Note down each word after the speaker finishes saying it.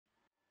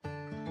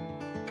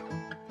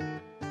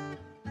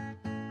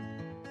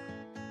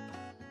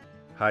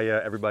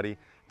Hiya everybody.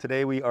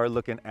 Today we are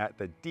looking at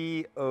the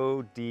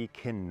DOD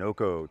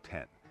Kinoko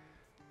tent.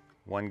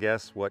 One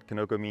guess what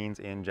Kinoko means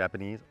in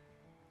Japanese?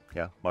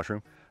 Yeah,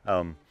 mushroom.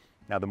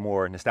 Now the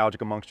more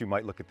nostalgic amongst you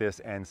might look at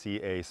this and see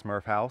a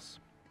Smurf house.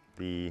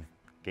 The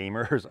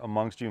gamers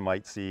amongst you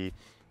might see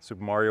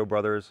Super Mario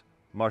Brothers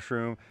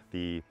mushroom.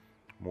 The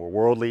more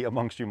worldly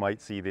amongst you might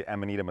see the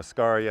Amanita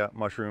muscaria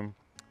mushroom.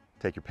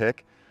 Take your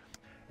pick.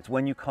 It's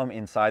when you come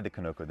inside the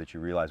Kinoko that you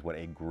realize what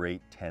a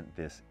great tent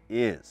this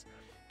is.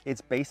 It's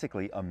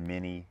basically a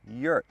mini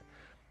yurt.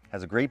 It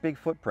has a great big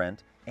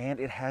footprint and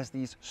it has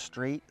these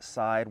straight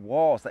side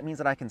walls. That means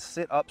that I can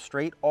sit up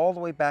straight all the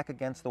way back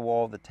against the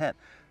wall of the tent.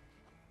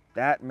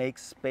 That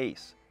makes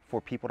space for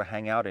people to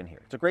hang out in here.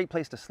 It's a great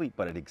place to sleep,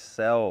 but it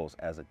excels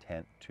as a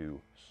tent to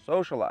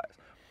socialize.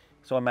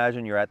 So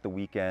imagine you're at the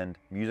weekend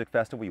music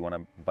festival, you want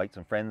to invite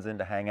some friends in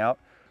to hang out,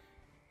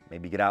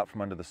 maybe get out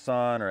from under the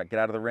sun or get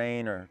out of the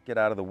rain or get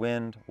out of the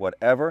wind,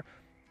 whatever.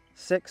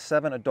 6,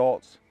 7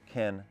 adults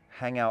can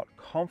hang out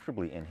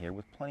comfortably in here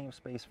with plenty of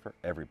space for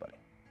everybody.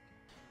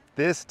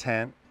 This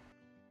tent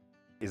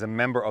is a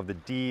member of the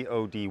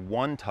DOD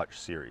One Touch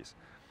series.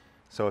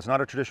 So it's not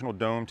a traditional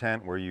dome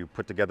tent where you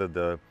put together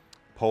the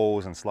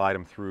poles and slide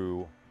them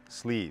through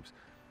sleeves.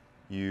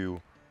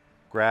 You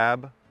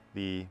grab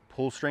the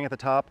pull string at the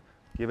top,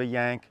 give a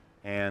yank,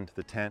 and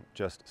the tent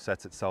just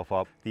sets itself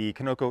up. The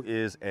Kinoko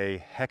is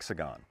a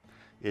hexagon.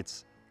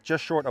 It's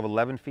just short of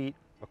 11 feet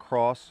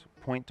across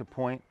point to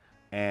point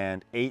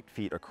and 8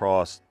 feet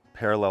across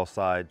parallel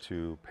side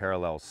to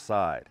parallel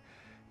side.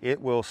 It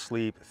will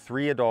sleep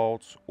 3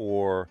 adults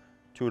or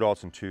 2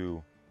 adults and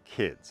 2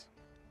 kids.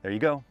 There you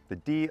go, the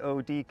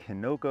DOD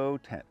Kinoko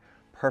tent.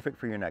 Perfect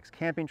for your next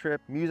camping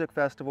trip, music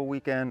festival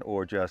weekend,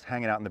 or just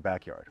hanging out in the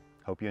backyard.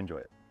 Hope you enjoy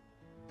it.